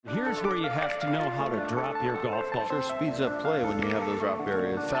Here's where you have to know how to drop your golf ball. Sure speeds up play when you have those drop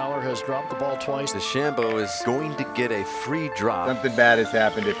areas. Fowler has dropped the ball twice. DeChambeau is going to get a free drop. Something bad has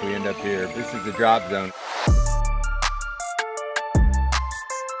happened if we end up here. This is the drop zone.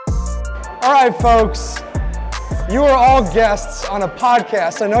 All right, folks. You are all guests on a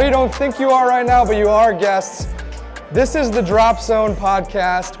podcast. I know you don't think you are right now, but you are guests. This is the Drop Zone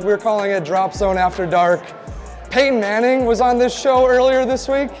podcast. We're calling it Drop Zone After Dark. Peyton Manning was on this show earlier this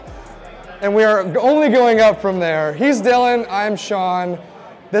week, and we are only going up from there. He's Dylan, I'm Sean.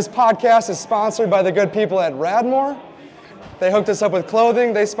 This podcast is sponsored by the good people at Radmore. They hooked us up with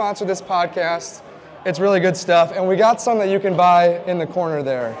clothing. They sponsored this podcast. It's really good stuff, and we got some that you can buy in the corner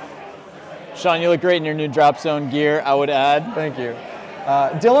there. Sean, you look great in your new Drop Zone gear, I would add. Thank you.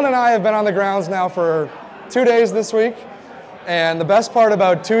 Dylan and I have been on the grounds now for 2 days this week, and the best part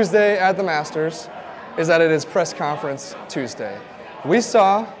about Tuesday at the Masters is that it is press conference Tuesday. We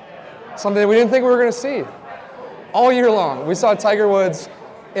saw something that we didn't think we were going to see all year long. We saw Tiger Woods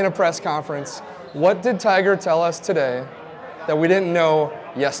in a press conference. What did Tiger tell us today that we didn't know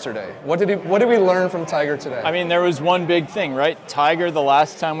yesterday? What did we learn from Tiger today? I mean, there was one big thing, right? Tiger, the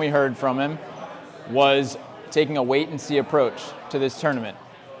last time we heard from him, was taking a wait-and-see approach to this tournament.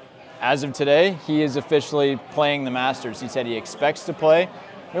 As of today, he is officially playing the Masters. He said he expects to play.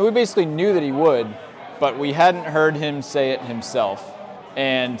 I mean, we basically knew that he would, but we hadn't heard him say it himself.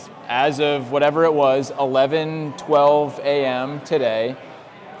 And as of whatever it was, 11:12 a.m. today,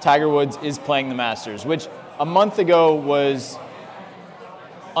 Tiger Woods is playing the Masters, which a month ago was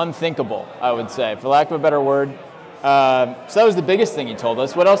unthinkable, I would say, for lack of a better word. So that was the biggest thing he told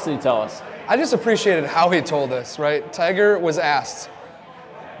us. What else did he tell us? I just appreciated how he told us, right? Tiger was asked,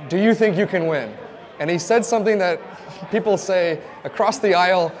 do you think you can win? And he said something that people say across the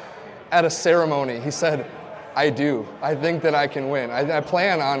aisle at a ceremony. He said, I do. I think that I can win. I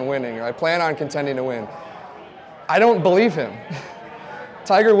plan on winning, or I plan on contending to win. I don't believe him.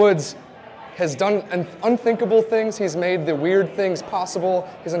 Tiger Woods has done unthinkable things. He's made the weird things possible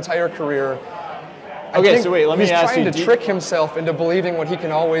his entire career. Okay, so wait, let me ask you. He's trying to trick himself into believing what he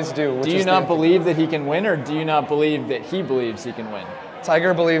can always do. Do you not believe that he can win, or do you not believe that he believes he can win?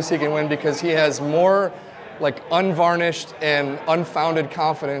 Tiger believes he can win because he has more unvarnished and unfounded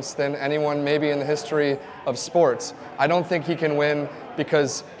confidence than anyone maybe in the history of sports. I don't think he can win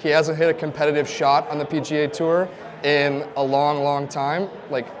because he hasn't hit a competitive shot on the PGA Tour in a long, long time,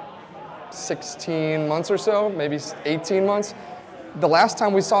 like 16 months or so, maybe 18 months. The last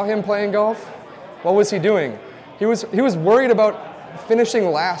time we saw him playing golf, what was he doing? He was worried about finishing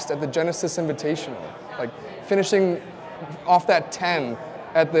last at the Genesis Invitational, like finishing off that 10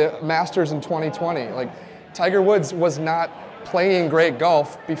 at the Masters in 2020. Tiger Woods was not playing great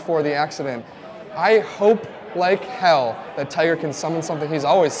golf before the accident. I hope like hell that Tiger can summon something he's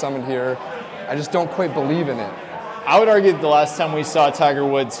always summoned here. I just don't quite believe in it. I would argue that the last time we saw Tiger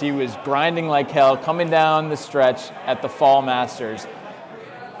Woods, he was grinding like hell, coming down the stretch at the Fall Masters.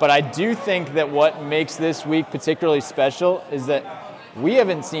 But I do think that what makes this week particularly special is that we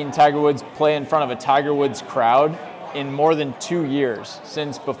haven't seen Tiger Woods play in front of a Tiger Woods crowd in more than 2 years,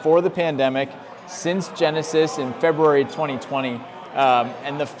 since before the pandemic, since Genesis in February 2020.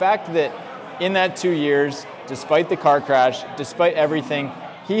 And the fact that in that 2 years, despite the car crash, despite everything,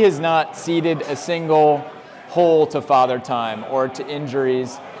 he has not ceded a single hole to Father Time or to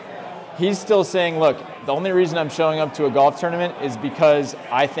injuries. He's still saying, look, the only reason I'm showing up to a golf tournament is because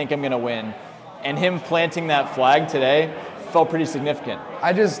I think I'm going to win. And him planting that flag today felt pretty significant.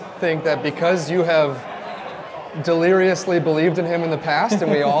 I just think that because you have deliriously believed in him in the past, and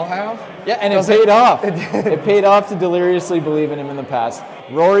we all have. Yeah, and it paid off. It paid off to deliriously believe in him in the past.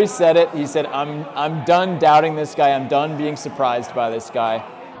 Rory said it. He said, I'm done doubting this guy. I'm done being surprised by this guy.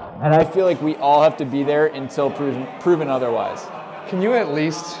 And I feel like we all have to be there until proven otherwise. Can you at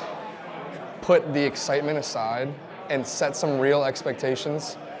least put the excitement aside and set some real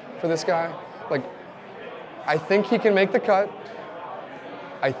expectations for this guy? I think he can make the cut.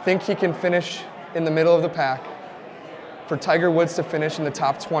 I think he can finish in the middle of the pack. For Tiger Woods to finish in the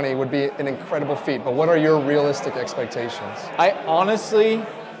top 20 would be an incredible feat, but what are your realistic expectations? I honestly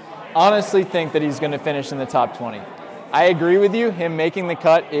think that he's going to finish in the top 20. I agree with you. Him making the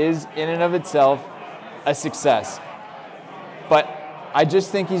cut is, in and of itself, a success. But I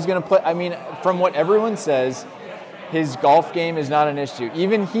just think he's going to play. I mean, from what everyone says, his golf game is not an issue.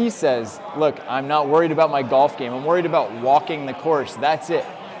 Even he says, look, I'm not worried about my golf game. I'm worried about walking the course. That's it.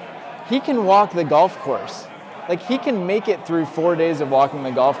 He can walk the golf course. He can make it through 4 days of walking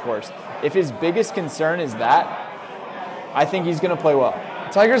the golf course. If his biggest concern is that, I think he's going to play well.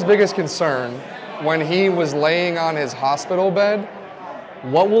 Tiger's biggest concern when he was laying on his hospital bed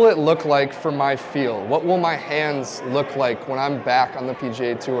what will it look like for my feel? What will my hands look like when I'm back on the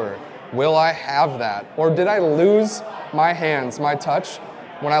PGA Tour? Will I have that? Or did I lose my hands, my touch,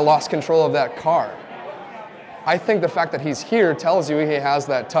 when I lost control of that car? I think the fact that he's here tells you he has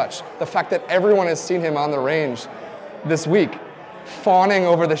that touch. The fact that everyone has seen him on the range this week, fawning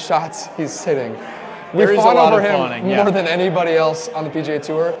over the shots he's hitting. We fawn over him more than anybody else on the PGA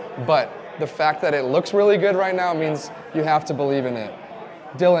Tour, but the fact that it looks really good right now means you have to believe in it.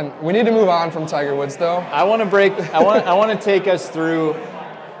 Dylan, we need to move on from Tiger Woods, though. I want to take us through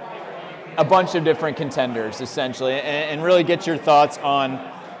a bunch of different contenders, essentially, and really get your thoughts on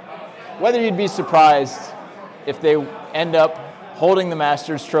whether you'd be surprised if they end up holding the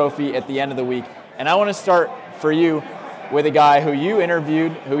Masters trophy at the end of the week. And I want to start for you with a guy who you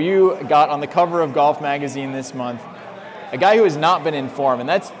interviewed, who you got on the cover of Golf Magazine this month, a guy who has not been in form, and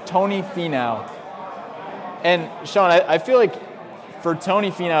that's Tony Finau. And Sean, I feel like for Tony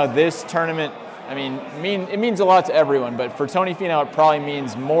Finau, this tournament, it means a lot to everyone, but for Tony Finau, it probably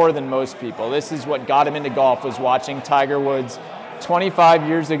means more than most people. This is what got him into golf, was watching Tiger Woods 25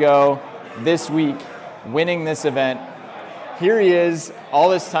 years ago this week, winning this event. Here he is, all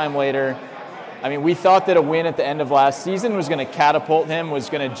this time later. We thought that a win at the end of last season was going to catapult him, was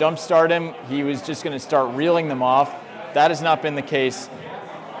going to jumpstart him. He was just going to start reeling them off. That has not been the case.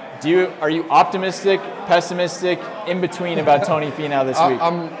 Are you optimistic, pessimistic, in between about Tony Finau this week?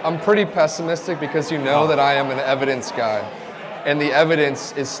 I'm pretty pessimistic because you know that I am an evidence guy. And the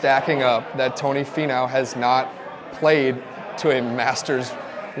evidence is stacking up that Tony Finau has not played to a Masters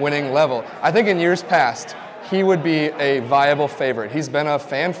winning level. I think in years past, he would be a viable favorite. He's been a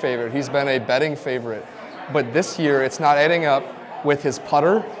fan favorite. He's been a betting favorite. But this year, it's not adding up with his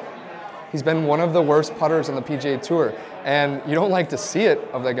putter. He's been one of the worst putters on the PGA Tour. And you don't like to see it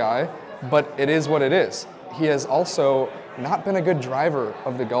of the guy, but it is what it is. He has also not been a good driver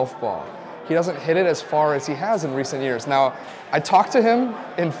of the golf ball. He doesn't hit it as far as he has in recent years. Now, I talked to him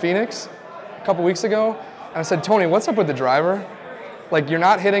in Phoenix a couple weeks ago, and I said, Tony, what's up with the driver? Like, you're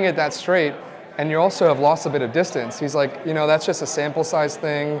not hitting it that straight, and you also have lost a bit of distance. He's like, that's just a sample size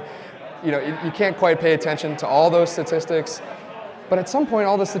thing. You can't quite pay attention to all those statistics. But at some point,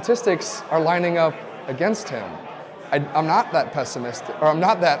 all the statistics are lining up against him. I'm not that pessimistic, or I'm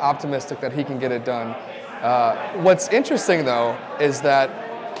not that optimistic that he can get it done. What's interesting, though, is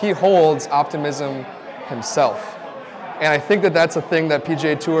that he holds optimism himself. And I think that that's a thing that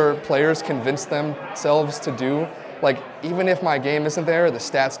PGA Tour players convince themselves to do. Like, even if my game isn't there, the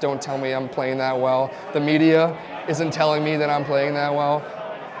stats don't tell me I'm playing that well, the media isn't telling me that I'm playing that well,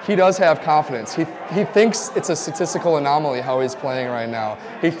 he does have confidence. He thinks it's a statistical anomaly how he's playing right now.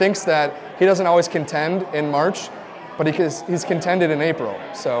 He thinks that he doesn't always contend in March, but he's contended in April.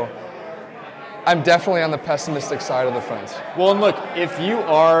 So I'm definitely on the pessimistic side of the fence. Well, and look, if you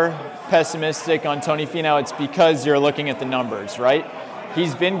are pessimistic on Tony Finau, it's because you're looking at the numbers, right?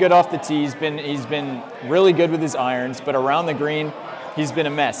 He's been good off the tee. He's been really good with his irons, but around the green, he's been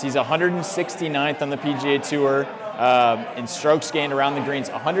a mess. He's 169th on the PGA Tour in strokes gained around the greens,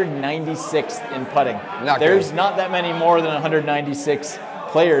 196th in putting. There's not that many more than 196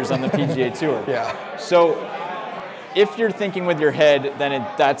 players on the PGA Tour. Yeah. So if you're thinking with your head, then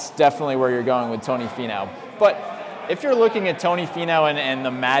that's definitely where you're going with Tony Finau. But if you're looking at Tony Finau and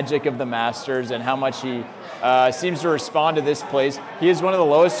the magic of the Masters and how much he seems to respond to this place, he is one of the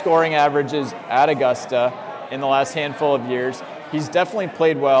lowest scoring averages at Augusta in the last handful of years. He's definitely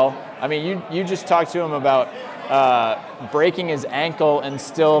played well. You just talked to him about breaking his ankle and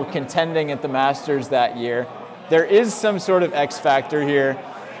still contending at the Masters that year. There is some sort of X factor here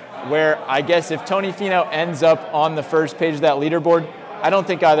where I guess if Tony Finau ends up on the first page of that leaderboard, I don't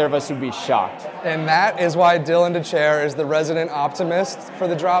think either of us would be shocked. And that is why Dylan DeChair is the resident optimist for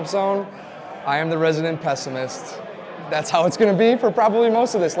the drop zone. I am the resident pessimist. That's how it's going to be for probably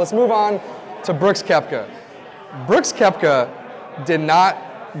most of this. Let's move on to Brooks Koepka. Brooks Koepka did not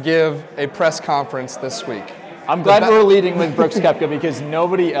give a press conference this week. I'm glad we're leading with Brooks Koepka because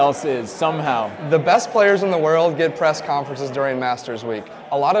nobody else is, somehow. The best players in the world get press conferences during Masters Week.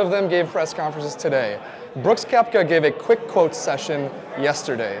 A lot of them gave press conferences today. Brooks Koepka gave a quick quote session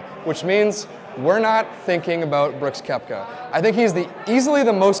yesterday, which means we're not thinking about Brooks Koepka. I think he's easily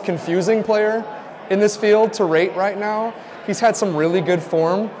the most confusing player in this field to rate right now. He's had some really good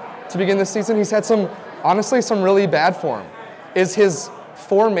form to begin this season. He's had honestly, some really bad form. Is his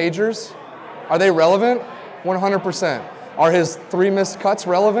 4 majors, are they relevant? 100%. Are his 3 missed cuts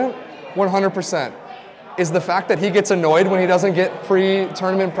relevant? 100%. Is the fact that he gets annoyed when he doesn't get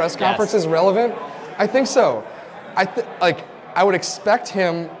pre-tournament press conferences relevant? I think so. I would expect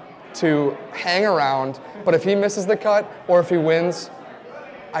him to hang around, but if he misses the cut or if he wins,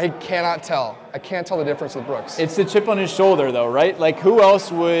 I cannot tell. I can't tell the difference with Brooks. It's the chip on his shoulder, though, right? Like, who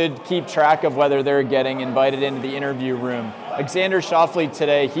else would keep track of whether they're getting invited into the interview room? Alexander Schauffele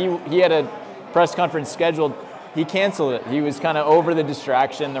today, he had a press conference scheduled. He canceled it. He was kind of over the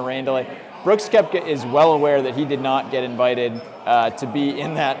distraction, the rain delay. Brooks Koepka is well aware that he did not get invited to be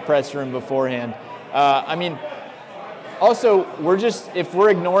in that press room beforehand. Also, if we're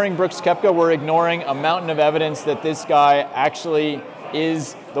ignoring Brooks Koepka, we're ignoring a mountain of evidence that this guy actually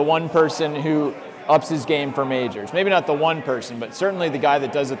is the one person who ups his game for majors. Maybe not the one person, but certainly the guy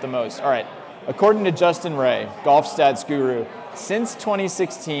that does it the most. All right, according to Justin Ray, Golf Stats Guru, since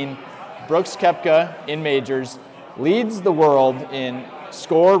 2016, Brooks Koepka in majors leads the world in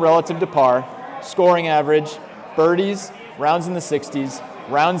score relative to par, scoring average, birdies, rounds in the 60s,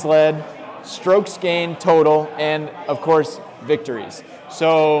 rounds led, strokes gained total, and of course, victories.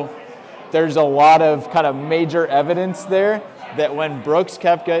 So there's a lot of kind of major evidence there that when Brooks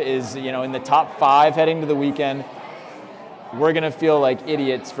Koepka is, in the top 5 heading to the weekend, we're going to feel like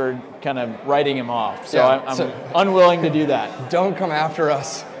idiots for kind of writing him off. So Yeah, I'm unwilling to do that. Don't come after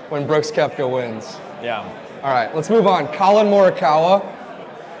us when Brooks Koepka wins. Yeah. All right, let's move on. Colin Morikawa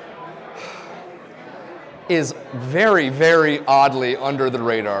is very, very oddly under the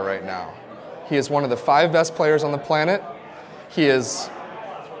radar right now. He is one of the 5 best players on the planet. He is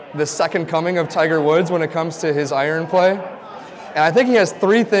the second coming of Tiger Woods when it comes to his iron play. And I think he has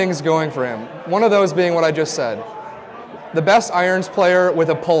 3 things going for him. One of those being what I just said. The best irons player with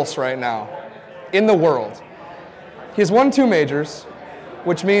a pulse right now in the world. He's won 2 majors,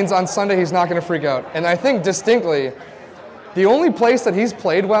 which means on Sunday he's not going to freak out. And I think distinctly, the only place that he's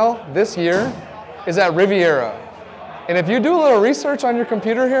played well this year is at Riviera. And if you do a little research on your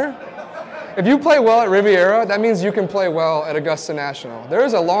computer here, if you play well at Riviera, that means you can play well at Augusta National. There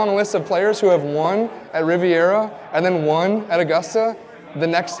is a long list of players who have won at Riviera and then won at Augusta the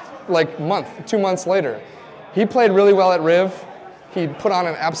next month, 2 months later. He played really well at Riv. He put on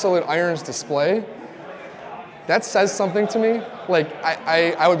an absolute irons display. That says something to me.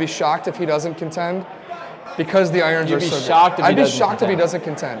 I would be shocked if he doesn't contend because the irons are so good. I'd be shocked if he doesn't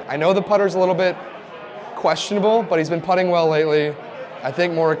contend. I know the putter's a little bit questionable, but he's been putting well lately. I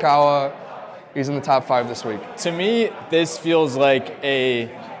think Morikawa, he's in the top 5 this week. To me, this feels like a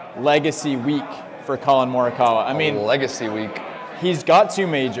legacy week for Colin Morikawa. Legacy week. He's got 2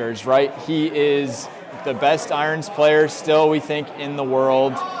 majors, right? He is the best irons player still, we think, in the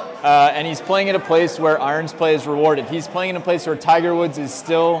world. And he's playing at a place where irons play is rewarded. He's playing in a place where Tiger Woods is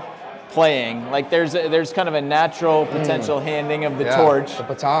still playing. There's kind of a natural potential handing of the torch, the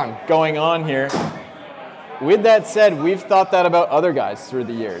baton, going on here. With that said, we've thought that about other guys through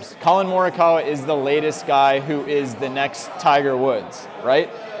the years. Colin Morikawa is the latest guy who is the next Tiger Woods,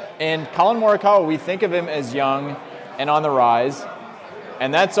 right? And Colin Morikawa, we think of him as young and on the rise,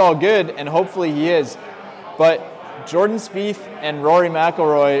 and that's all good, and hopefully he is. But Jordan Spieth and Rory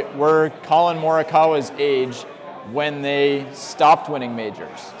McIlroy were Colin Morikawa's age when they stopped winning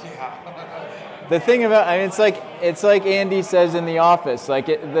majors. The thing about, it's like Andy says in The Office.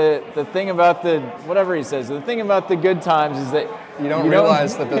 The thing about whatever he says, the thing about the good times is that you don't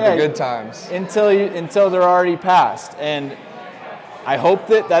realize that they're the good times until they're already past. And I hope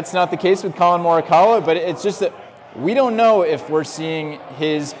that that's not the case with Colin Morikawa, but it's just that we don't know if we're seeing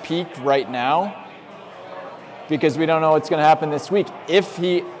his peak right now because we don't know what's going to happen this week. If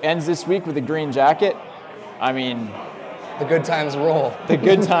he ends this week with a green jacket, the good times roll. The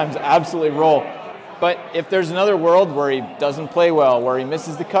good times absolutely roll. But if there's another world where he doesn't play well, where he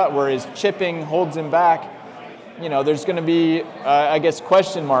misses the cut, where his chipping holds him back, there's going to be,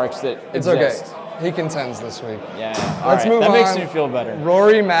 question marks that exist. It's okay. He contends this week. Yeah. Let's move on. That makes me feel better.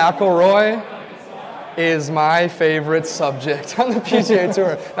 Rory McIlroy is my favorite subject on the PGA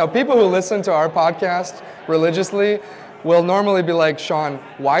Tour. Now, people who listen to our podcast religiously will normally be like, Sean,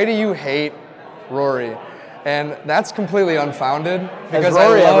 why do you hate Rory? And that's completely unfounded. Has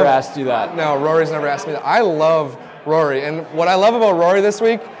Rory ever asked you that? No, Rory's never asked me that. I love Rory. And what I love about Rory this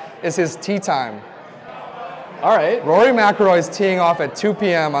week is his tee time. All right. Rory McIlroy is teeing off at 2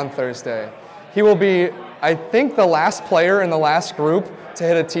 p.m. on Thursday. He will be, I think, the last player in the last group to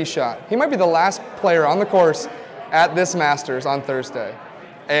hit a tee shot. He might be the last player on the course at this Masters on Thursday.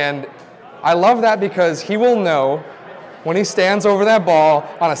 And I love that because he will know when he stands over that ball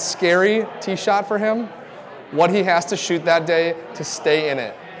on a scary tee shot for him, what he has to shoot that day to stay in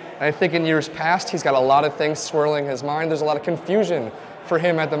it. And I think in years past, he's got a lot of things swirling his mind. There's a lot of confusion for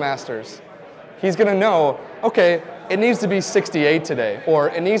him at the Masters. He's going to know, okay, it needs to be 68 today, or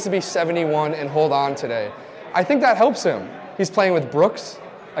it needs to be 71 and hold on today. I think that helps him. He's playing with Brooks.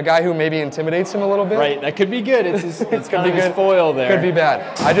 a guy who maybe intimidates him a little bit. Right, that could be good. It's kind of his foil there. Could be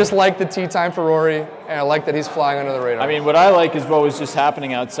bad. I just like the tee time for Rory, and I like that he's flying under the radar. I mean, what I like is what was just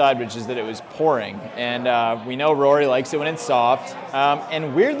happening outside, which is that it was pouring. And we know Rory likes it when it's soft.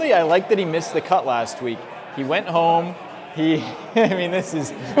 And weirdly, I like that he missed the cut last week. He went home. This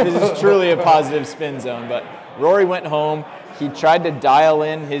is truly a positive spin zone. But Rory went home. He tried to dial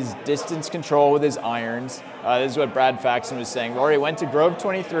in his distance control with his irons. This is what Brad Faxon was saying. Rory went to Grove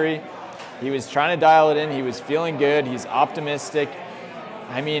 23. He was trying to dial it in. He was feeling good. He's optimistic.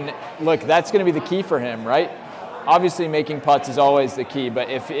 I mean, look, that's going to be the key for him, right? Obviously, making putts is always the key. But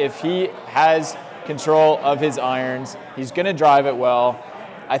if he has control of his irons, he's going to drive it well.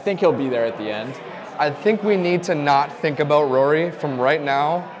 I think he'll be there at the end. I think we need to not think about Rory from right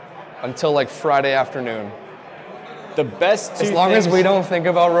now until like Friday afternoon. The best two as long as we don't think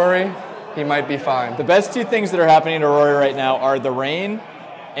about Rory, he might be fine. The best two things that are happening to Rory right now are the rain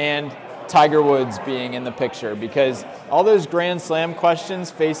and Tiger Woods being in the picture, because all those Grand Slam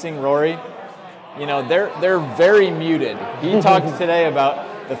questions facing Rory, they're very muted. He talked today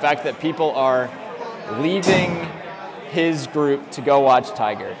about the fact that people are leaving his group to go watch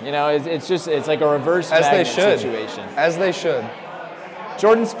Tiger. It's like a reverse magnet situation. As they should.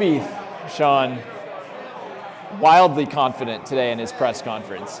 Jordan Spieth, Sean, wildly confident today in his press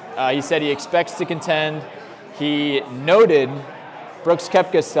conference. He said he expects to contend. He noted, Brooks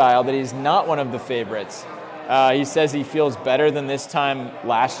Koepka style, that he's not one of the favorites. He says he feels better than this time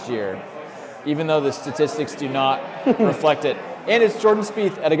last year, even though the statistics do not reflect it. And it's Jordan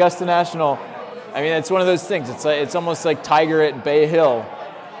Spieth at Augusta National. I mean, it's one of those things. It's almost like Tiger at Bay Hill,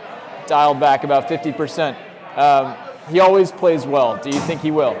 dialed back about 50%. He always plays well. Do you think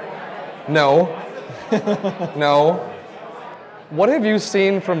he will? No. No. What have you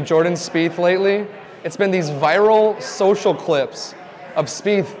seen from Jordan Spieth lately? It's been these viral social clips of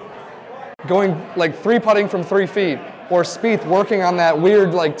Spieth going like 3-putting from 3 feet, or Spieth working on that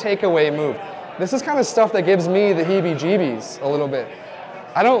weird like takeaway move. This is kind of stuff that gives me the heebie-jeebies a little bit.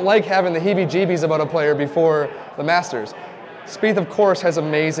 I don't like having the heebie-jeebies about a player before the Masters. Spieth, of course, has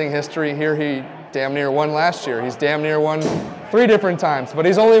amazing history here. He damn near won last year. He's damn near won 3 different times, but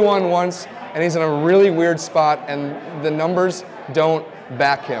he's only won once, and he's in a really weird spot, and the numbers don't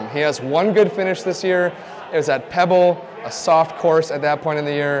back him. He has one good finish this year. It was at Pebble, a soft course at that point in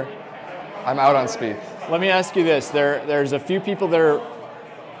the year. I'm out on Spieth. Let me ask you this. There's a few people that are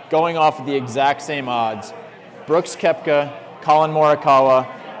going off of the exact same odds. Brooks Koepka, Colin Morikawa,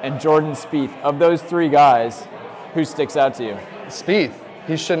 and Jordan Spieth. Of those 3 guys, who sticks out to you? Spieth.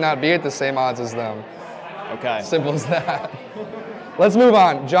 He should not be at the same odds as them. Okay. Simple as that. Let's move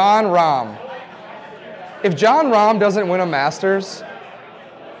on. Jon Rahm. If Jon Rahm doesn't win a Masters,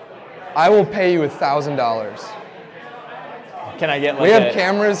 I will pay you $1,000. Can I get like we have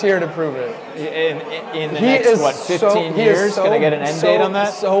cameras here to prove it. In the next, 15 years? Can I get an end date on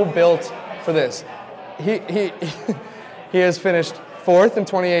that? So built for this. He has finished 4th in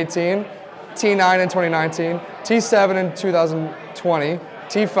 2018, T9 in 2019, T7 in 2020,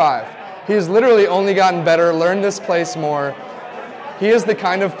 T5. He has literally only gotten better, learned this place more. He is the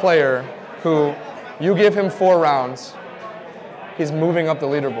kind of player who, you give him 4 rounds, he's moving up the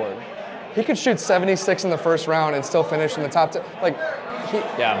leaderboard. He could shoot 76 in the first round and still finish in the top 10. Like,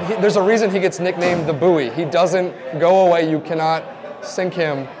 there's a reason he gets nicknamed the buoy. He doesn't go away. You cannot sink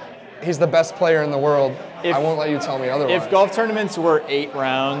him. He's the best player in the world. I won't let you tell me otherwise. If golf tournaments were 8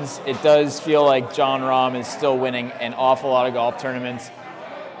 rounds, it does feel like Jon Rahm is still winning an awful lot of golf tournaments.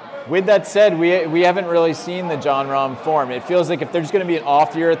 With that said, we haven't really seen the Jon Rahm form. It feels like if there's going to be an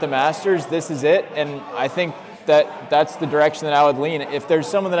off year at the Masters, this is it. And I think that's the direction that I would lean. If there's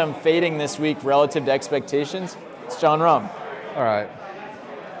someone that I'm fading this week relative to expectations, it's Jon Rahm. All right.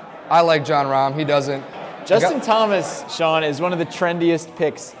 I like Jon Rahm. He doesn't. Justin Thomas, Sean, is one of the trendiest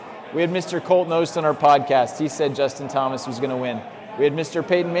picks. We had Mr. Colton Oast on our podcast. He said Justin Thomas was going to win. We had Mr.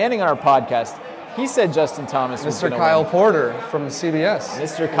 Peyton Manning on our podcast. He said Justin Thomas was going to win. Mr. Kyle Porter from CBS.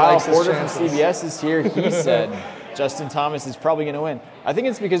 Mr. Kyle Porter from CBS is here. He said Justin Thomas is probably going to win. I think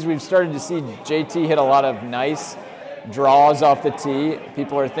it's because we've started to see JT hit a lot of nice draws off the tee.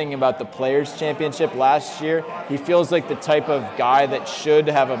 People are thinking about the Players' Championship last year. He feels like the type of guy that should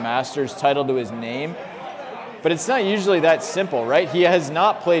have a Masters title to his name. But it's not usually that simple, right? He has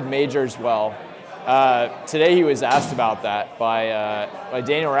not played majors well. Today he was asked about that by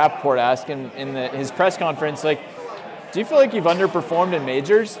Daniel Rappaport, asking in his press conference, like, do you feel like you've underperformed in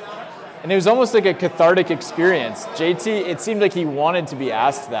majors? And it was almost like a cathartic experience. JT, it seemed like he wanted to be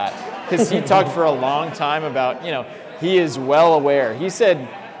asked that because he talked for a long time about, he is well aware. He said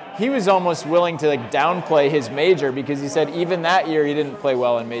he was almost willing to like downplay his major because he said even that year he didn't play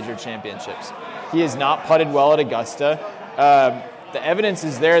well in major championships. He has not putted well at Augusta. The evidence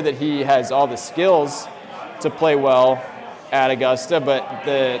is there that he has all the skills to play well at Augusta, but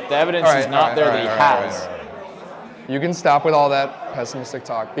the evidence is not there that he has. You can stop with all that pessimistic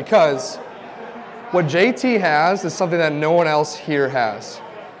talk, because what JT has is something that no one else here has.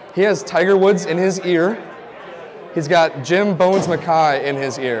 He has Tiger Woods in his ear. He's got Jim Bones Mackay in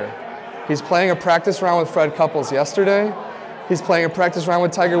his ear. He's playing a practice round with Fred Couples yesterday. He's playing a practice round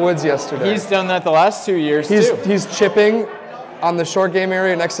with Tiger Woods yesterday. He's done that the last 2 years too. He's chipping on the short game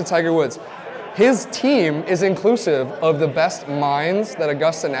area next to Tiger Woods. His team is inclusive of the best minds that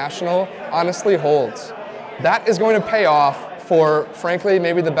Augusta National honestly holds. That is going to pay off for, frankly,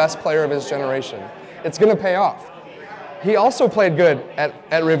 maybe the best player of his generation. It's going to pay off. He also played good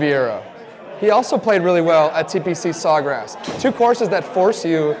at Riviera. He also played really well at TPC Sawgrass. 2 courses that force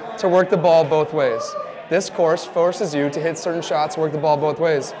you to work the ball both ways. This course forces you to hit certain shots, work the ball both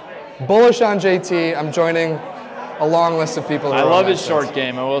ways. Bullish on JT. I'm joining a long list of people. I love his short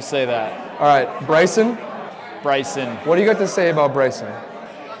game, I will say that. All right, Bryson. Bryson. What do you got to say about Bryson?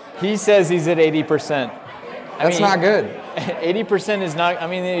 He says he's at 80%. That's not good. 80% is not, I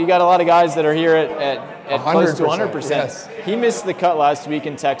mean, you got a lot of guys that are here at close to 100%. Yes. He missed the cut last week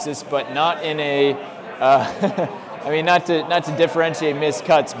in Texas, but not in a, I mean, not to differentiate missed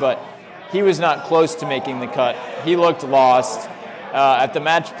cuts, but he was not close to making the cut. He looked lost. At the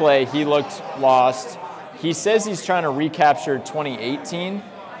match play, he looked lost. He says he's trying to recapture 2018,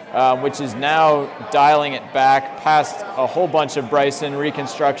 which is now dialing it back past a whole bunch of Bryson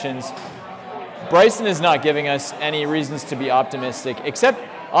reconstructions. Bryson is not giving us any reasons to be optimistic, except,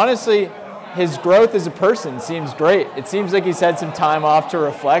 honestly, his growth as a person seems great. It seems like he's had some time off to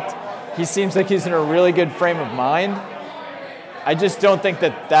reflect. He seems like he's in a really good frame of mind. I just don't think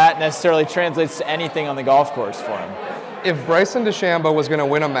that necessarily translates to anything on the golf course for him. If Bryson DeChambeau was going to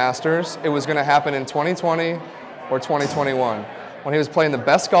win a Masters, it was going to happen in 2020 or 2021, when he was playing the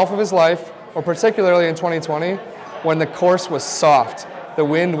best golf of his life, or particularly in 2020, when the course was soft, the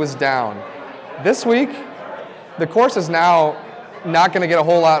wind was down. This week, the course is now not going to get a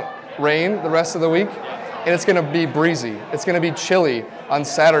whole lot rain the rest of the week, and it's going to be breezy. It's going to be chilly on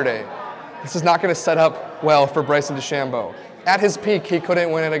Saturday. This is not going to set up well for Bryson DeChambeau. At his peak, he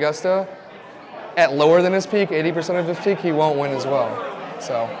couldn't win at Augusta. At lower than his peak, 80% of his peak, he won't win as well.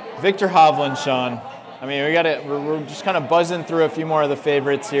 So, Viktor Hovland, Sean. I mean, we're just kind of buzzing through a few more of the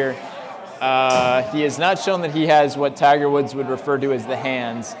favorites here. He has not shown that he has what Tiger Woods would refer to as the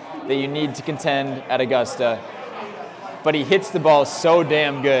hands that you need to contend at Augusta. But he hits the ball so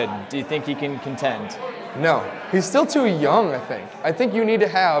damn good. Do you think he can contend? no. He's still too young, I think. I think you need to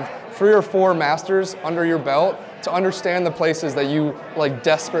have 3 or 4 Masters under your belt to understand the places that you like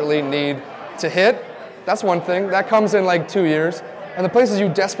desperately need to hit. That's one thing. That comes in like 2 years. And the places you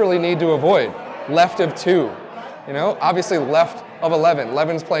desperately need to avoid. Left of 2. You know, obviously left of 11.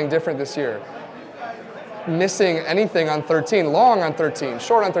 11's playing different this year. Missing anything on 13, long on 13,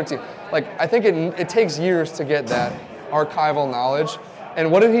 short on 13. Like, I think it takes years to get that archival knowledge.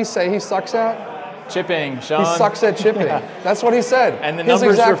 And what did he say he sucks at? Chipping, Sean. He sucks at chipping. Yeah. That's what he said. And the His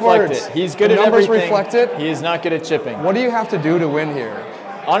numbers exact reflect words. it. He's good the at numbers everything. reflect it. He is not good at chipping. What do you have to do to win here?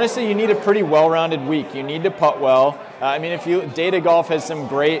 Honestly, you need a pretty well-rounded week. You need to putt well. I mean, Data Golf has some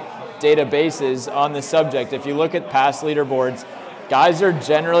great databases on the subject. If you look at past leaderboards, guys are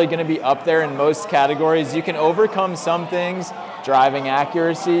generally going to be up there in most categories. You can overcome some things. Driving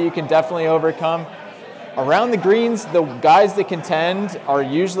accuracy, you can definitely overcome. Around the greens, the guys that contend are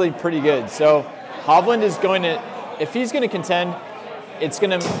usually pretty good. So Hovland is going to, if he's going to contend, it's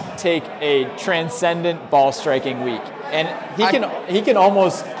going to take a transcendent ball striking week. And he can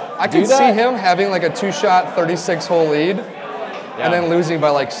almost I can see him having like a 2-shot 36-hole lead and then losing by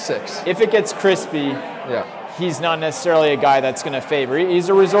like 6. If it gets crispy, he's not necessarily a guy that's going to favor. He's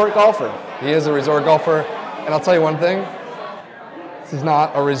a resort golfer. He is a resort golfer. And I'll tell you one thing. This is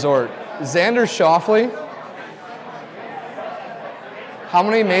not a resort. Xander Schauffele, how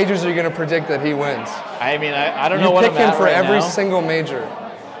many majors are you going to predict that he wins? I mean, I don't know what I'm at You pick him for right every now. single major.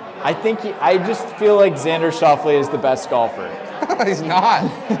 I just feel like Xander Schauffele is the best golfer. He's not.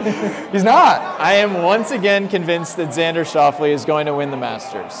 He's not. I am once again convinced that Xander Schauffele is going to win the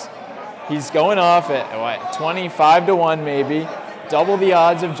Masters. He's going off at, what, 25-1 maybe, double the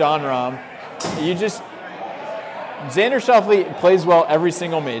odds of Jon Rahm. Xander Schauffele plays well every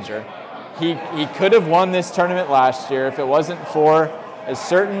single major. He could have won this tournament last year if it wasn't for a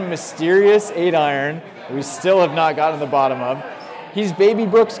certain mysterious 8-iron we still have not gotten to the bottom of. He's baby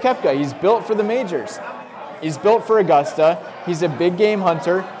Brooks Koepka. He's built for the majors. He's built for Augusta. He's a big game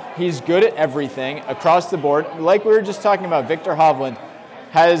hunter. He's good at everything across the board. Like we were just talking about, Viktor Hovland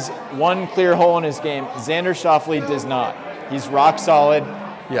has one clear hole in his game. Xander Schauffele does not. He's rock solid.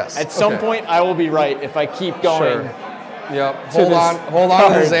 Yes. At some point, I will be right if I keep going. Sure. Yep. Hold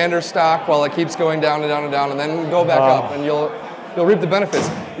on to the Xander stock while it keeps going down and down and down, and then go back up, and you'll reap the benefits.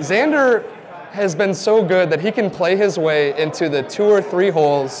 Xander has been so good that he can play his way into the 2 or 3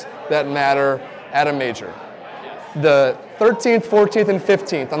 holes that matter at a major. The 13th, 14th, and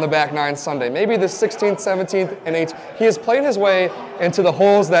 15th on the back 9 Sunday. Maybe the 16th, 17th, and 18th. He has played his way into the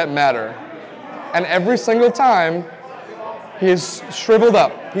holes that matter. And every single time, he has shriveled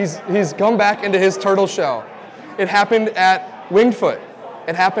up. He's come back into his turtle shell. It happened at Winged Foot.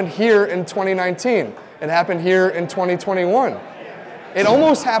 It happened here in 2019. It happened here in 2021. It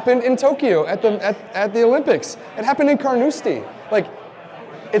almost happened in Tokyo at the Olympics. It happened in Carnoustie. Like,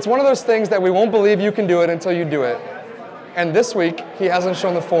 it's one of those things that we won't believe you can do it until you do it. And this week, he hasn't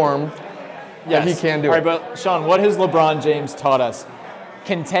shown the form that he can do it. All right, but Sean, what has LeBron James taught us?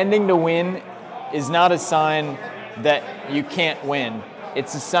 Contending to win is not a sign that you can't win.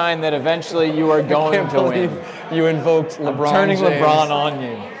 It's a sign that eventually you are going to win. You invoked LeBron turning James. LeBron on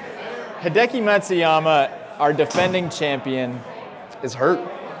you. Hideki Matsuyama, our defending champion, is hurt.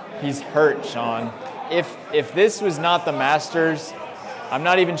 He's hurt, Sean. If this was not the Masters, I'm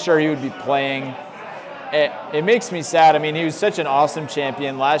not even sure he would be playing. It makes me sad. I mean, he was such an awesome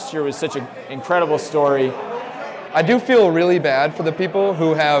champion. Last year was such an incredible story. I do feel really bad for the people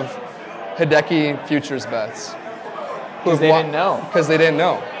who have Hideki futures bets. Because they didn't know. Because they didn't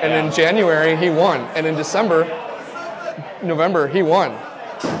know. And in January, he won. And in November, he won.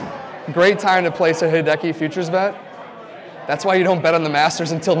 Great time to place a Hideki futures bet. That's why you don't bet on the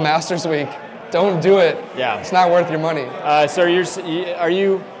Masters until Masters Week. Don't do it. Yeah. It's not worth your money. So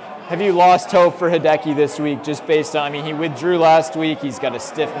have you lost hope for Hideki this week just based on, I mean, he withdrew last week. He's got a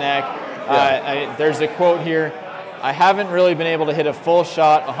stiff neck. There's a quote here. I haven't really been able to hit a full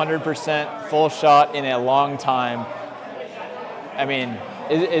shot, 100% full shot in a long time. I mean,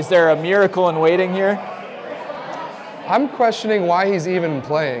 is there a miracle in waiting here? I'm questioning why he's even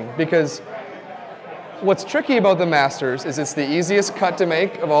playing, because what's tricky about the Masters is it's the easiest cut to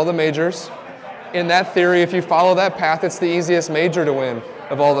make of all the majors. In that theory, if you follow that path, it's the easiest major to win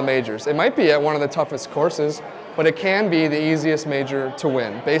of all the majors. It might be at one of the toughest courses, but it can be the easiest major to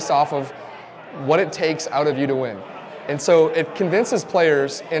win based off of what it takes out of you to win. And so it convinces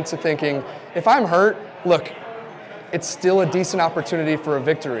players into thinking, if I'm hurt, look, it's still a decent opportunity for a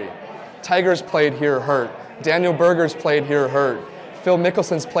victory. Tiger's played here hurt. Daniel Berger's played here hurt. Phil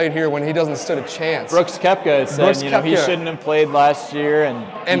Mickelson's played here when he doesn't stood a chance. Brooks Koepka said, he shouldn't have played last year, and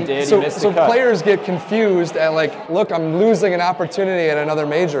he did. So, he missed the cut. So players get confused at like, look, I'm losing an opportunity at another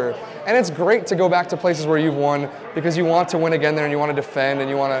major. And it's great to go back to places where you've won because you want to win again there and you want to defend and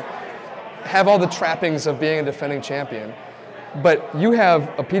you want to have all the trappings of being a defending champion. But you have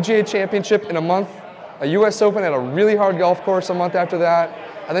a PGA Championship in a month, a US Open at a really hard golf course a month after that,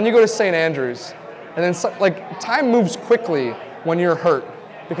 and then you go to St. Andrews. And then like time moves quickly when you're hurt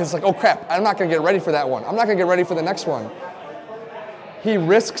because it's like, oh crap, I'm not going to get ready for that one. I'm not going to get ready for the next one. He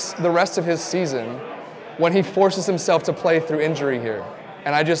risks the rest of his season when he forces himself to play through injury here.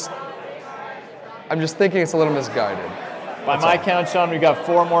 And I'm just thinking it's a little misguided. By my count, Sean, we've got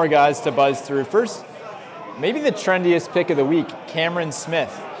 4 more guys to buzz through. First, maybe the trendiest pick of the week, Cameron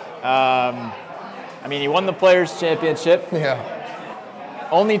Smith. I mean, he won the Players' Championship. Yeah.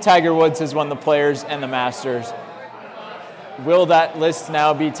 Only Tiger Woods has won the Players and the Masters. Will that list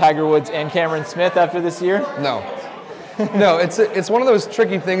now be Tiger Woods and Cameron Smith after this year? No. No, it's one of those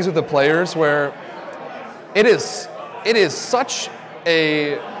tricky things with the Players where it is such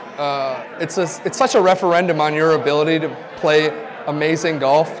a it's such a referendum on your ability to play amazing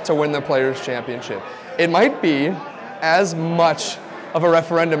golf to win the Players' Championship. It might be as much of a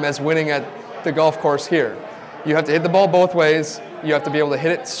referendum as winning at the golf course here. You have to hit the ball both ways. You have to be able to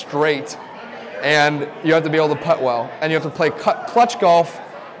hit it straight, and you have to be able to putt well, and you have to play clutch golf.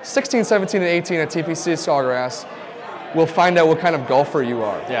 16, 17, and 18 at TPC Sawgrass. We'll find out what kind of golfer you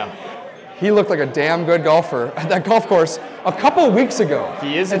are. Yeah. He looked like a damn good golfer at that golf course a couple of weeks ago.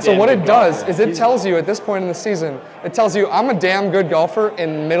 He is. And so what it does is it tells you at this point in the season, it tells you I'm a damn good golfer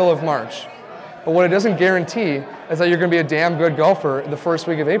in middle of March. But what it doesn't guarantee is that you're going to be a damn good golfer the first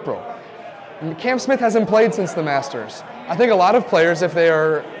week of April. Cam Smith hasn't played since the Masters. I think a lot of players, if they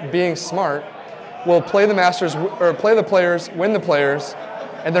are being smart, will play the Masters or play the Players, win the Players,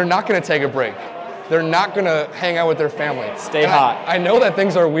 and they're not going to take a break. They're not going to hang out with their family. Stay hot. I know that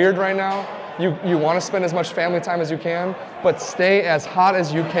things are weird right now. You want to spend as much family time as you can, but stay as hot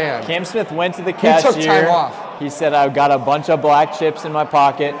as you can. Cam Smith went to the cashier. He took time off. He said, I've got a bunch of black chips in my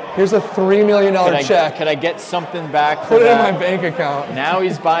pocket. Here's a $3 million check. Could I get something back for Put it in that? my bank account. Now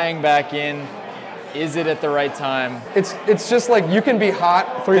he's buying back in. Is it at the right time? It's just like you can be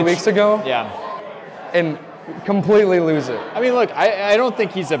hot 3 weeks ago Yeah. and completely lose it. I mean, look, I don't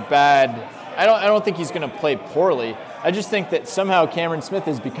think he's a bad. I don't think he's going to play poorly. I just think that somehow Cameron Smith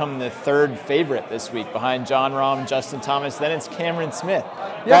has become the third favorite this week behind John Rahm, Justin Thomas. Then it's Cameron Smith.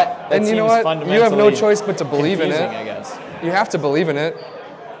 Yeah, and you know what? You have no choice but to believe in it. I guess. You have to believe in it.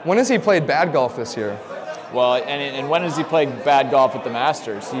 When has he played bad golf this year? Well, and when has he played bad golf at the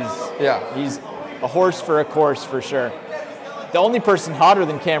Masters? He's a horse for a course for sure. The only person hotter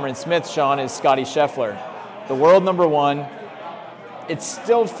than Cameron Smith, Sean, is Scottie Scheffler, the world number one. It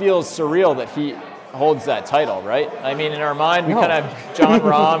still feels surreal that he holds that title, right? I mean, in our mind, we kind of have John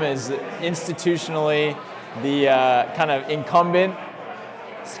Rahm as institutionally the kind of incumbent.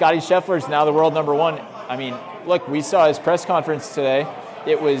 Scottie Scheffler is now the world number one. I mean, look, we saw his press conference today.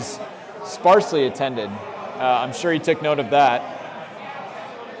 It was sparsely attended. I'm sure he took note of that.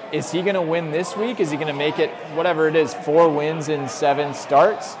 Is he going to win this week? Is he going to make it, whatever it is, 4 wins in 7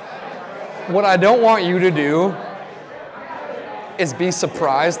 starts? What I don't want you to do is be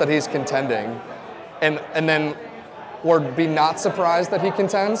surprised that he's contending and then, or be not surprised that he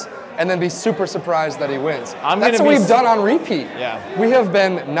contends, and then be super surprised that he wins. That's what we've done on repeat. Yeah. We have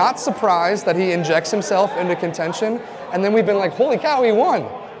been not surprised that he injects himself into contention, and then we've been like, holy cow, he won.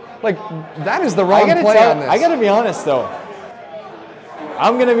 Like, that is the wrong play on this. I got to be honest, though.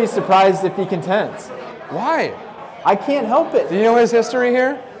 I'm going to be surprised if he contends. Why? I can't help it. Do you know his history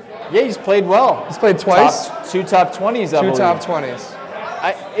here? Yeah, he's played well. He's played twice. 2 top 20s, I believe. 2 top 20s.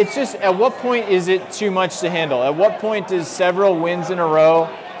 It's just, at what point is it too much to handle? At what point does several wins in a row,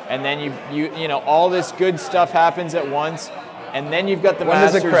 and then you know all this good stuff happens at once, and then you've got the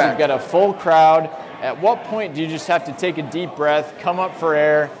Masters, you've got a full crowd. At what point do you just have to take a deep breath, come up for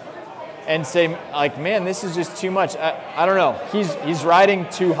air, and say, like, man, this is just too much? I don't know. He's riding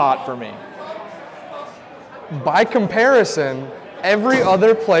too hot for me. By comparison, every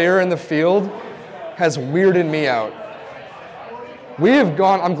other player in the field has weirded me out. We have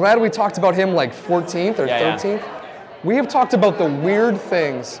gone, I'm glad we talked about him like 14th or 13th. Yeah. We have talked about the weird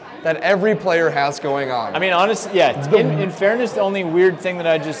things that every player has going on. I mean, honestly, yeah, in fairness, the only weird thing that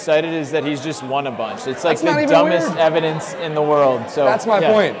I just cited is that he's just won a bunch. It's like the dumbest evidence in the world. So that's my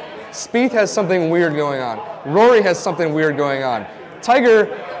point. Spieth has something weird going on. Rory has something weird going on. Tiger,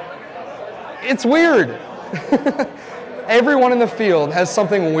 it's weird. Everyone in the field has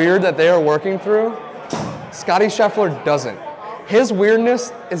something weird that they are working through. Scottie Scheffler doesn't. His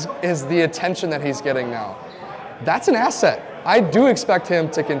weirdness is the attention that he's getting now. That's an asset. I do expect him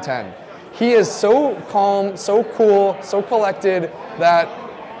to contend. He is so calm, so cool, so collected that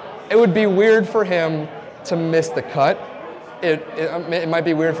it would be weird for him to miss the cut. It might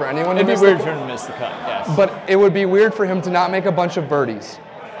be weird for anyone to miss the cut. It'd be weird for him to miss the cut, yes. But it would be weird for him to not make a bunch of birdies.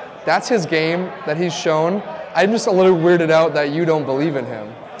 That's his game that he's shown. I'm just a little weirded out that you don't believe in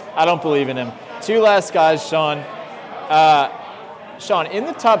him. I don't believe in him. 2 last guys, Sean. Sean, in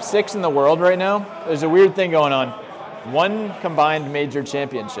the top 6 in the world right now, there's a weird thing going on. 1 combined major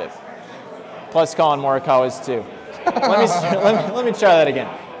championship, plus Colin Morikawa's 2. let me try that again.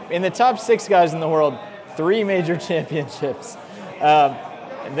 In the top 6 guys in the world, 3 major championships.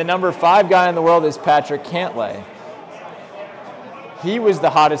 The number 5 guy in the world is Patrick Cantlay. He was the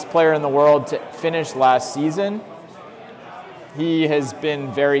hottest player in the world to finish last season. He has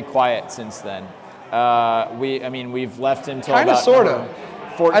been very quiet since then. We've left him till about sort of.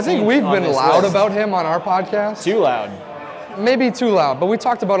 14th. I think we've been loud about him on our podcast. Too loud. Maybe too loud, but we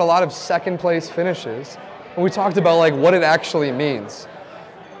talked about a lot of second place finishes. And we talked about like what it actually means.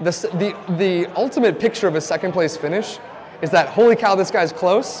 The ultimate picture of a second place finish is that holy cow, this guy's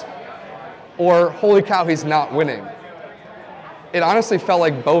close, or holy cow, he's not winning. It honestly felt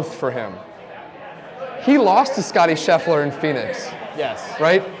like both for him. He lost to Scottie Scheffler in Phoenix. Yes.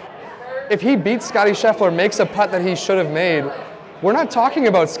 Right? If he beats Scottie Scheffler, makes a putt that he should have made, we're not talking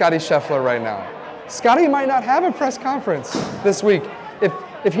about Scottie Scheffler right now. Scottie might not have a press conference this week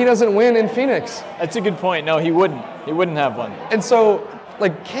if he doesn't win in Phoenix. That's a good point. No, he wouldn't. He wouldn't have one. And so,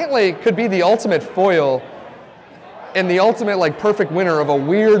 like, Cantlay could be the ultimate foil and the ultimate, like, perfect winner of a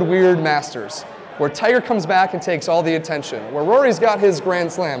weird, weird Masters, where Tiger comes back and takes all the attention, where Rory's got his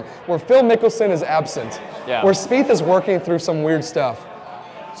Grand Slam, where Phil Mickelson is absent, where Spieth is working through some weird stuff.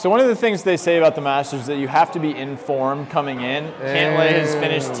 So one of the things they say about the Masters is that you have to be informed coming in. Cantlay has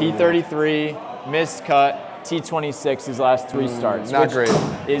finished T33, missed cut, T26 his last 3 starts. Not great.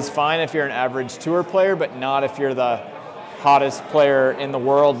 Is fine if you're an average tour player, but not if you're the hottest player in the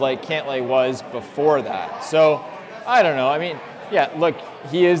world like Cantlay was before that. So I don't know. I mean, yeah, look,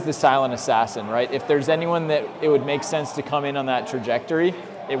 he is the silent assassin, right? If there's anyone that it would make sense to come in on that trajectory,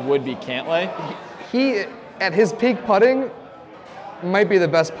 it would be Cantlay. He, at his peak putting, might be the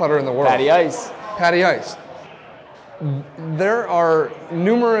best putter in the world. Patty Ice. Patty Ice. There are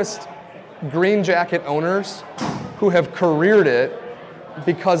numerous green jacket owners who have careered it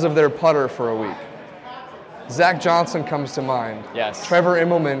because of their putter for a week. Zach Johnson comes to mind. Yes. Trevor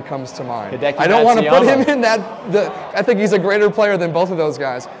Immelman comes to mind. Hideki I don't want to put him Matsuyama. in that. I think he's a greater player than both of those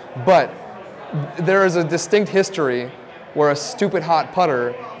guys. But there is a distinct history where a stupid hot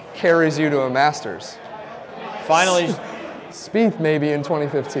putter carries you to a Masters. Finally, Spieth maybe in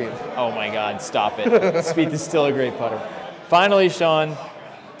 2015. oh my God, stop it. Spieth is still a great putter. Finally, Sean,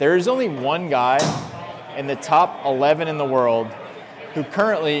 there is only one guy in the top 11 in the world who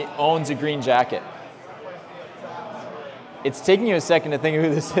currently owns a green jacket. It's taking you a second to think of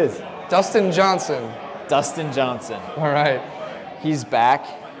who this is. Dustin Johnson. Dustin Johnson. All right. He's back.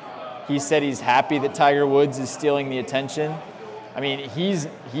 He said he's happy that Tiger Woods is stealing the attention. I mean, he's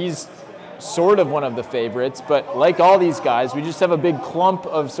sort of one of the favorites, but like all these guys, we just have a big clump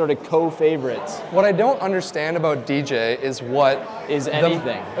of sort of co-favorites. What I don't understand about DJ is what Is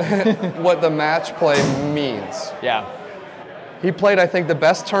anything. what the match play means. Yeah. He played, I think, the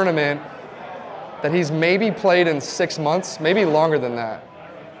best tournament that he's maybe played in 6 months, maybe longer than that,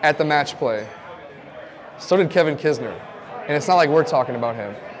 at the match play. So did Kevin Kisner. And it's not like we're talking about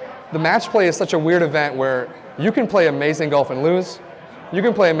him. The match play is such a weird event where you can play amazing golf and lose. You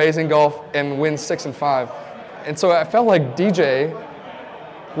can play amazing golf and win 6 and 5. And so I felt like DJ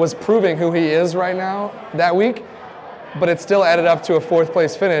was proving who he is right now that week, but it still added up to a 4th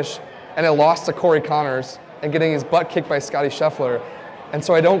place finish, and it lost to Corey Connors and getting his butt kicked by Scotty Scheffler. And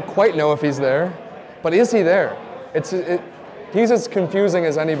so I don't quite know if he's there, but is he there? He's as confusing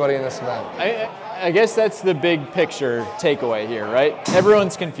as anybody in this event. I guess that's the big picture takeaway here, right?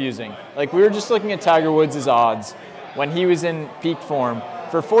 Everyone's confusing. Like, we were just looking at Tiger Woods' odds when he was in peak form.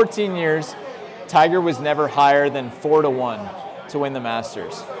 For 14 years, Tiger was never higher than 4-1 to win the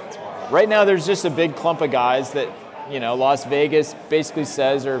Masters. Right now, there's just a big clump of guys that, you know, Las Vegas basically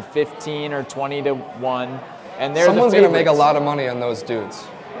says are 15 or 20-1, and they're Someone's the going to make a favorites. lot of money on those dudes.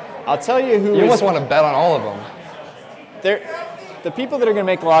 I'll tell you who You is- almost want to bet on all of them. The people that are going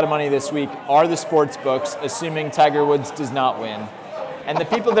to make a lot of money this week are the sports books, assuming Tiger Woods does not win. And the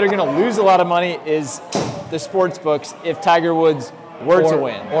people that are going to lose a lot of money is the sports books if Tiger Woods were to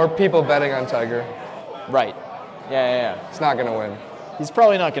win. Or people betting on Tiger. Right. Yeah. He's not going to win. He's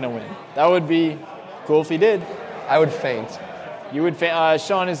probably not going to win. That would be cool if he did. I would faint. You would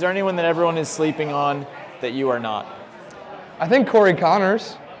Sean, is there anyone that everyone is sleeping on that you are not? I think Corey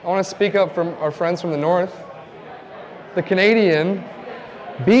Connors. I want to speak up for our friends from the north. The Canadian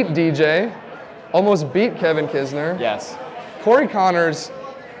beat DJ, almost beat Kevin Kisner. Yes. Corey Connors,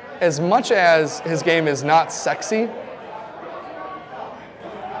 as much as his game is not sexy,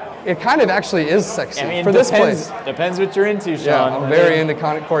 it kind of actually is sexy I mean, for this place. Depends what you're into, Sean. Yeah, I'm very into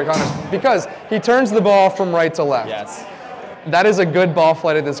Corey Connors because he turns the ball from right to left. Yes. That is a good ball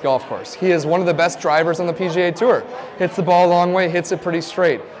flight at this golf course. He is one of the best drivers on the PGA Tour. Hits the ball a long way, hits it pretty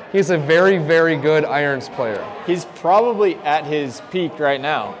straight. He's a very, very good irons player. He's probably at his peak right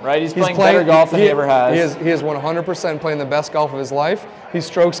now, right? He's playing better golf than he ever has. He is 100% playing the best golf of his life. He's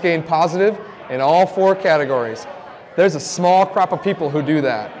strokes gained positive in all 4 categories. There's a small crop of people who do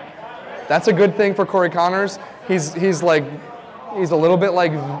that. That's a good thing for Corey Connors. He's a little bit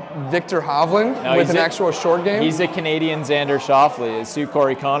like Victor Hovland with an actual short game. He's a Canadian Xander Schauffele, is who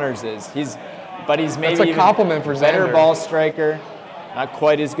Corey Connors is. But he's maybe That's a compliment for better Xander. ball striker, not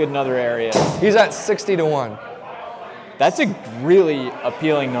quite as good in other areas. He's at 60-1. That's a really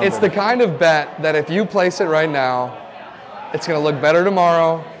appealing number. It's the kind of bet that if you place it right now, it's going to look better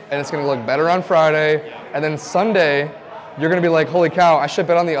tomorrow, and it's going to look better on Friday, and then Sunday, you're going to be like, holy cow, I should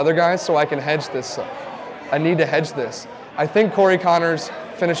bet on the other guys so I can hedge this. I need to hedge this. I think Corey Connors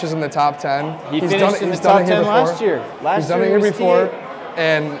finishes in the top 10. He finished in the top 10 last year. He's done it here before,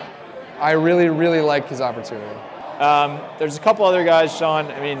 and I really, really like his opportunity. There's a couple other guys, Sean.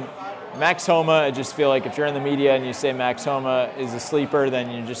 I mean, Max Homa, I just feel like if you're in the media and you say Max Homa is a sleeper, then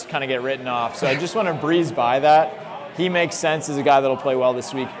you just kind of get written off. So I just want to breeze by that. He makes sense as a guy that'll play well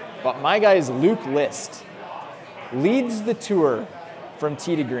this week. But my guy is Luke List. Leads the tour from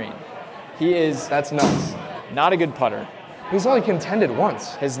tee to green. That's nuts. Not a good putter. He's only contended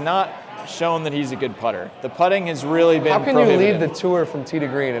once. Has not shown that he's a good putter. The putting has really been How can you prohibitive. lead the tour from tee to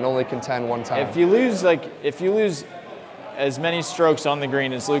green and only contend one time? If you lose as many strokes on the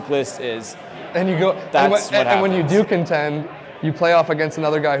green as Luke List is, And you go. That's and when you happens. do contend, you play off against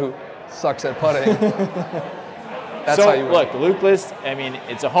another guy who sucks at putting. That's so how you win. look, Luke List, I mean,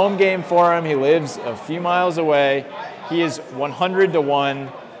 it's a home game for him. He lives a few miles away. He is 100 to 1.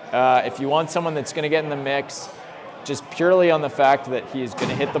 If you want someone that's going to get in the mix, just purely on the fact that he is going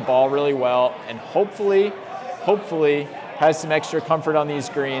to hit the ball really well and hopefully has some extra comfort on these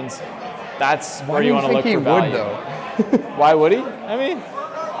greens, that's where you want to look for value. Why would he? I mean,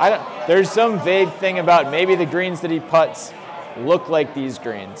 there's some vague thing about maybe the greens that he putts look like these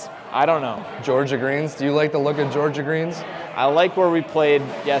greens. I don't know. Georgia greens. Do you like the look of Georgia greens? I like where we played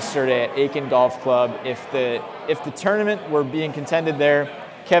yesterday at Aiken Golf Club. If the tournament were being contended there,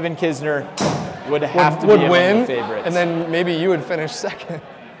 Kevin Kisner would have to be among win, the favorites. and then maybe you would finish second.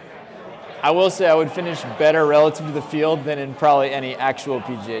 I will say I would finish better relative to the field than in probably any actual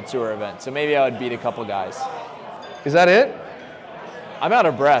PGA Tour event. So maybe I would beat a couple guys. Is that it? I'm out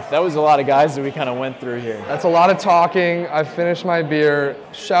of breath. That was a lot of guys that we kind of went through here. That's a lot of talking. I've finished my beer.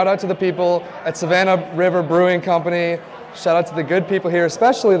 Shout out to the people at Savannah River Brewing Company. Shout out to the good people here,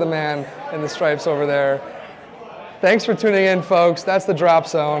 especially the man in the stripes over there. Thanks for tuning in, folks. That's the Drop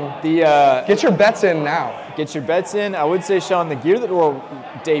Zone. Get your bets in now. Get your bets in. I would say, Sean, the gear that we're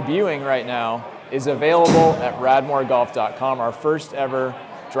debuting right now is available at radmoregolf.com. Our first ever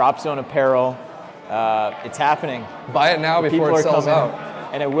Drop Zone apparel. It's happening. Buy it now before People it are sells coming,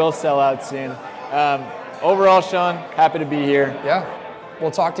 out. and it will sell out soon. Overall, Sean, happy to be here. Yeah.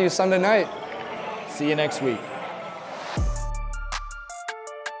 We'll talk to you Sunday night. See you next week.